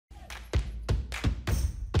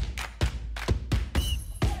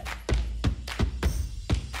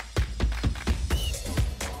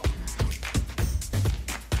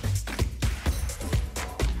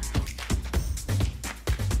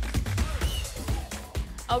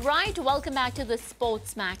All right, welcome back to the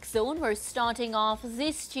SportsMax Zone. We're starting off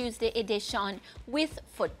this Tuesday edition with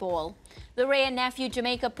football. The Wray and Nephew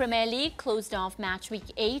Jamaica Premier League closed off match week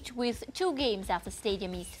 8 with 2 games at the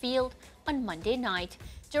Stadium East Field on Monday night.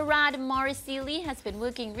 Gerard Morrisili has been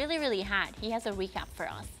working really hard. He has a recap for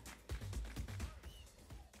us.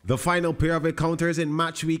 The final pair of encounters in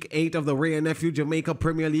match week 8 of the Wray and Nephew Jamaica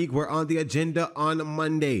Premier League were on the agenda on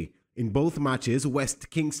Monday. In both matches, West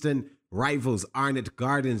Kingston rivals Arnett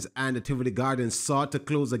Gardens and the Tivoli Gardens sought to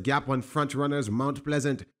close the gap on front-runners Mount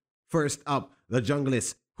Pleasant. First up, the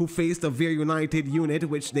Junglists, who faced a Vere United unit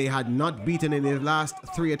which they had not beaten in their last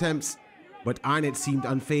 3 attempts. But Arnett seemed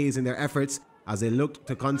unfazed in their efforts as they looked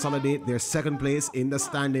to consolidate their second place in the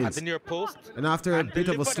standings. And after a bit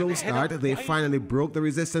of a slow start, they finally broke the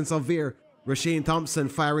resistance of Vere, Rashane Thompson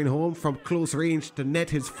firing home from close range to net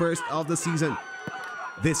his first of the season.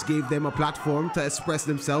 This gave them a platform to express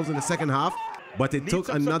themselves in the second half, but it took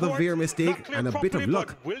another Vere mistake and a bit of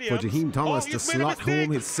luck for Jaheim Thomas to slot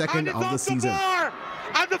home his second of the season.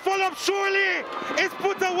 And the follow-up surely is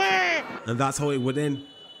put away. And that's how it would end.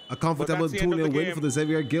 A comfortable 2-0 win for the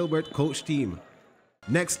Xavier Gilbert coach team.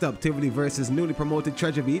 Next up, Tivoli versus newly promoted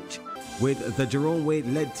Treasure Beach, with the Jerome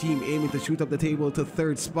Wade-led team aiming to shoot up the table to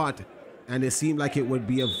 3rd spot. And it seemed like it would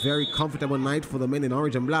be a very comfortable night for the men in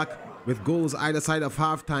orange and black, with goals either side of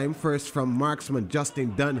halftime, first from marksman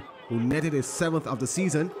Justin Dunn, who netted his 7th of the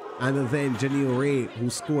season, and then Janelle Ray, who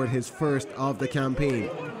scored his first of the campaign.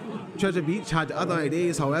 Treasure Beach had other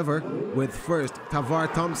ideas, however, with first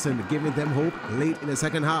Tavar Thompson giving them hope late in the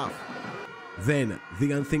second half. Then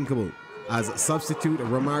the unthinkable, as substitute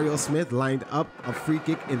Romario Smith lined up a free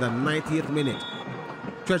kick in the 90th minute.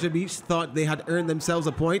 Treasure Beach thought they had earned themselves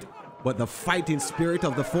a point, but the fighting spirit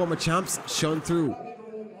of the former champs shone through.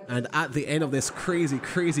 And at the end of this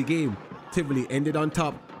crazy game, Tivoli ended on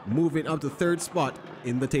top, moving up to 3rd spot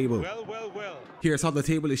in the table. Here's how the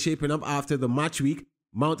table is shaping up after the match week.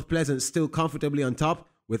 Mount Pleasant still comfortably on top,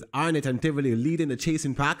 with Arnett and Tivoli leading the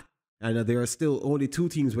chasing pack, and there are still only 2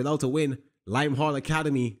 teams without a win, Lime Hall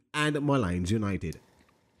Academy and Malines United.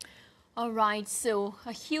 All right, so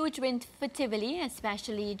a huge win for Tivoli,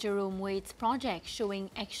 especially Jerome Wade's project showing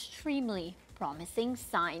extremely promising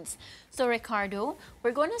signs. So Ricardo,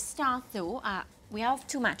 we're going to start though, we have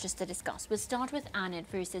 2 matches to discuss. We'll start with Arnett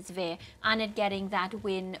versus Vere. Arnett getting that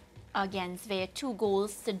win against Vere, 2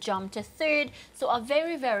 goals to jump to 3rd. So a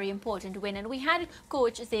very important win. And we had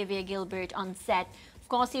coach Xavier Gilbert on set. Of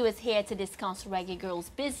course, he was here to discuss Reggae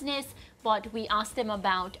Girls business, but we asked him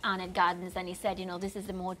about Arnett Gardens and he said, you know, this is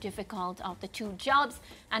the more difficult of the 2 jobs.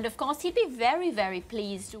 And of course, he'd be very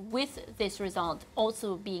pleased with this result,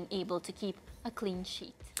 also being able to keep a clean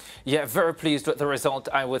sheet. Yeah, very pleased with the result.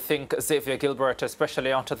 I would think Xavier Gilbert,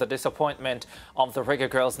 especially after the disappointment of the Reggae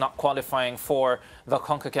Girls not qualifying for the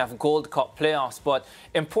CONCACAF Gold Cup playoffs. But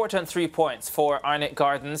important 3 points for Arnett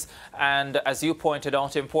Gardens, and as you pointed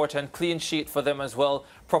out, important clean sheet for them as well,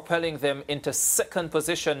 propelling them into 2nd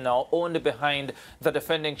position now, only behind the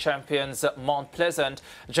defending champions Mount Pleasant.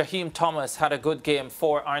 Jaheim Thomas had a good game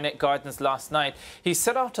for Arnett Gardens last night. He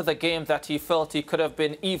said after the game that he felt he could have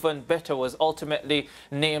been even better, was ultimately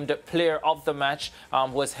named player of the match,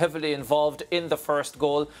 was heavily involved in the 1st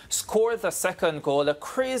goal, scored the 2nd goal, a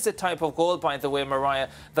crazy type of goal, by the way, Mariah,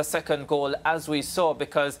 the 2nd goal, as we saw,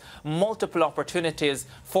 because multiple opportunities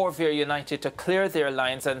for Vere United to clear their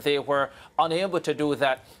lines and they were unable to do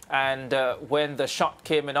that. And when the shot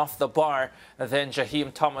came in off the bar, then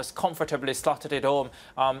Jaheim Thomas comfortably slotted it home.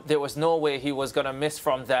 There was no way he was going to miss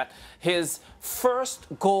from that. His first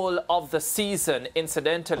goal of the season,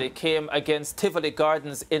 incidentally, came against Tivoli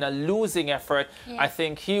Gardens in a losing effort. I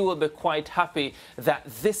think he will be quite happy that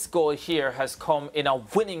this goal here has come in a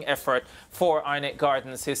winning effort for Arnett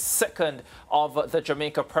Gardens, his 2nd of the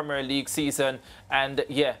Jamaica Premier League season. And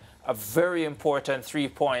yeah, a very important 3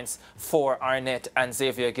 points for Arnett and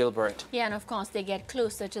Xavier Gilbert. Yeah, and of course they get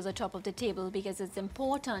closer to the top of the table because it's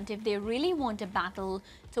important. If they really want to battle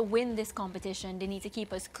to win this competition, they need to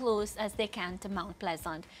keep as close as they can to Mount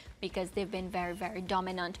Pleasant because they've been very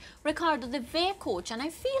dominant. Ricardo, the Vere coach, and I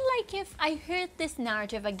feel like if I heard this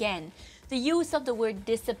narrative again, the use of the word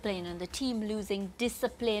discipline and the team losing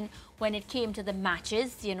discipline when it came to the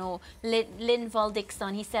matches, you know, Linval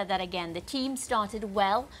Dixon, he said that again. The team started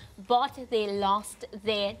well, but they lost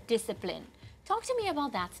their discipline. Talk to me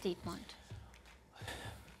about that statement.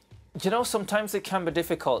 You know, sometimes it can be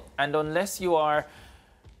difficult, and unless you are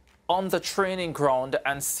on the training ground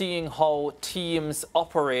and seeing how teams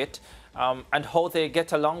operate, and how they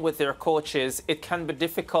get along with their coaches, it can be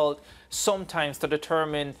difficult sometimes to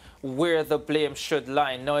determine where the blame should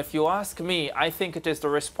lie. Now, if you ask me, I think it is the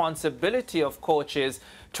responsibility of coaches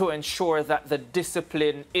to ensure that the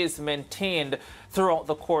discipline is maintained throughout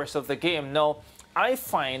the course of the game. Now, I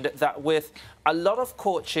find that with a lot of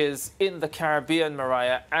coaches in the Caribbean,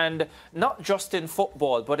 Mariah, and not just in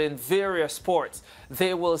football, but in various sports,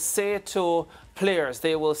 they will say to players,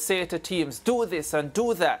 they will say to teams, do this and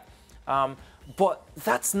do that. But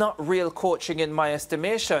that's not real coaching in my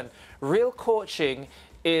estimation. Real coaching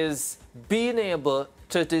is being able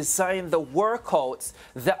to design the workouts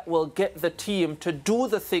that will get the team to do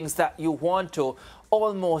the things that you want to,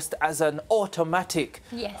 almost as an automatic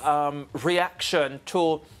reaction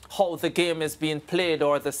to how the game is being played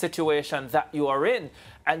or the situation that you are in.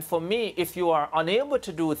 And for me, if you are unable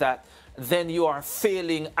to do that, then you are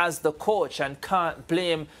failing as the coach and can't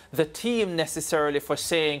blame the team necessarily for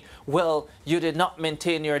saying, well, you did not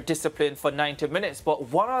maintain your discipline for 90 minutes. But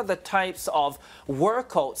what are the types of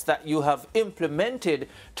workouts that you have implemented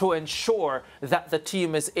to ensure that the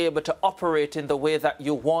team is able to operate in the way that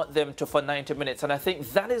you want them to for 90 minutes? And I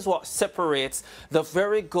think that is what separates the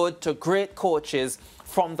very good to great coaches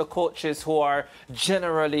from the coaches who are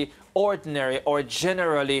generally ordinary or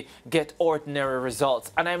generally get ordinary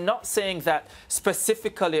results. And I'm not saying that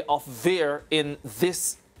specifically of Vere in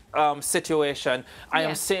this situation. I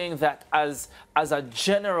am saying that as a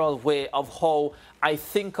general way of how I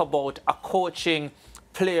think about a coaching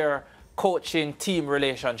player, coaching team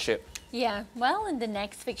relationship. Yeah, well, in the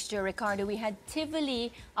next fixture, Ricardo, we had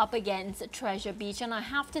Tivoli up against Treasure Beach. And I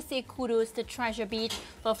have to say kudos to Treasure Beach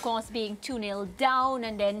for, of course, being 2-0 down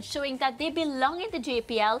and then showing that they belong in the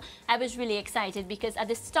JPL. I was really excited because at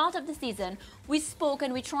the start of the season, we spoke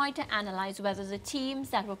and we tried to analyze whether the teams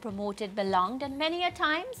that were promoted belonged. And many a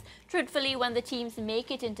times, truthfully, when the teams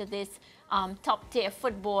make it into this top-tier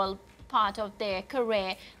football part of their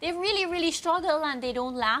career, they really struggle and they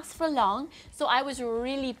don't last for long. So I was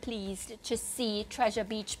really pleased to see Treasure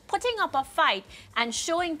Beach putting up a fight and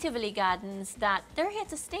showing Tivoli Gardens that they're here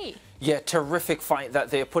to stay. Yeah, terrific fight that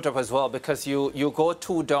they put up as well, because you go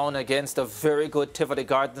 2 down against a very good Tivoli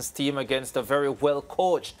Gardens team, against a very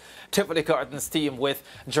well-coached Tivoli Gardens team with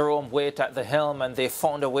Jerome Waite at the helm, and they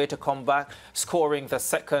found a way to come back, scoring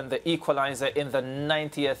the equalizer in the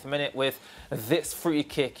 90th minute with this free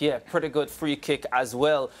kick. Yeah, pretty good free kick as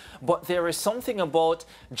well. But there is something about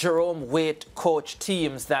Jerome Waite coach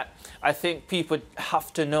teams that I think people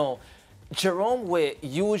have to know. Jerome Waite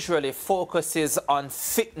usually focuses on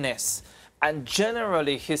fitness, and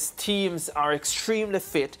generally his teams are extremely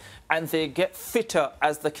fit and they get fitter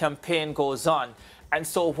as the campaign goes on. And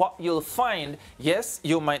so what you'll find, yes,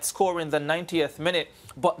 you might score in the 90th minute,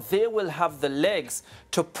 but they will have the legs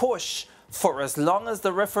to push for as long as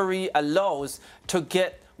the referee allows to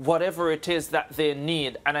get whatever it is that they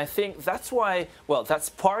need. And I think that's why, well, that's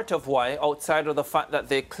part of why, outside of the fact that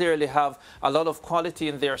they clearly have a lot of quality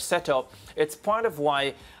in their setup, it's part of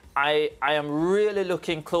why I am really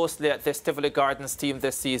looking closely at this Tivoli Gardens team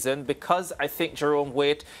this season, because I think Jerome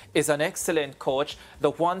Waite is an excellent coach. The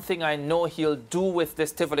one thing I know he'll do with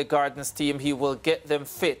this Tivoli Gardens team, he will get them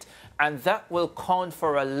fit, and that will count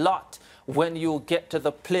for a lot when you get to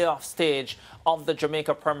the playoff stage of the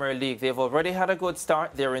Jamaica Premier League. They've already had a good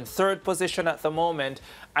start. They're in 3rd position at the moment,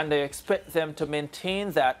 and I expect them to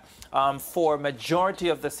maintain that for majority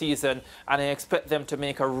of the season, and I expect them to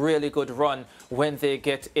make a really good run when they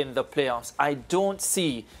get in the playoffs. I don't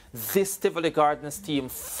see this Tivoli Gardens team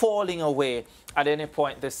falling away at any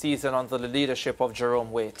point this season under the leadership of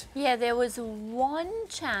Jerome Waite. Yeah, there was one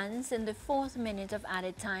chance in the 4th minute of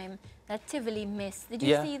added time that Tivoli missed. Did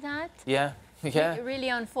you see that? Yeah. Yeah. Really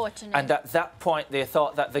unfortunate. And at that point, they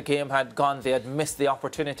thought that the game had gone. They had missed the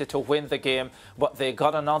opportunity to win the game, but they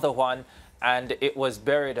got another one, and it was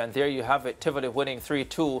buried. And there you have it, Tivoli winning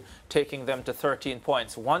 3-2, taking them to 13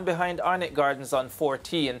 points. 1 behind Arnett Gardens on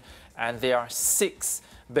 14, and they are 6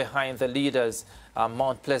 behind the leaders,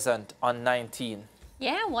 Mount Pleasant, on 19.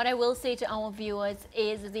 Yeah, what I will say to our viewers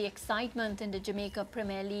is the excitement in the Jamaica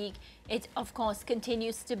Premier League, it of course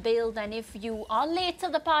continues to build, and if you are late to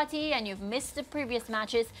the party and you've missed the previous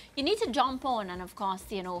matches, you need to jump on and of course,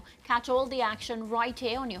 you know, catch all the action right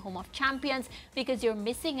here on your Home of Champions, because you're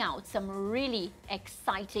missing out some really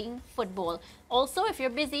exciting football. Also, if you're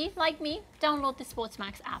busy like me, download the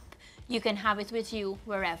SportsMax app. You can have it with you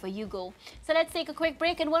wherever you go. So let's take a quick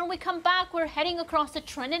break, and when we come back, we're heading across to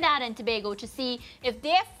Trinidad and Tobago to see if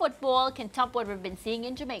their football can top what we've been seeing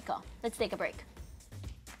in Jamaica. Let's take a break.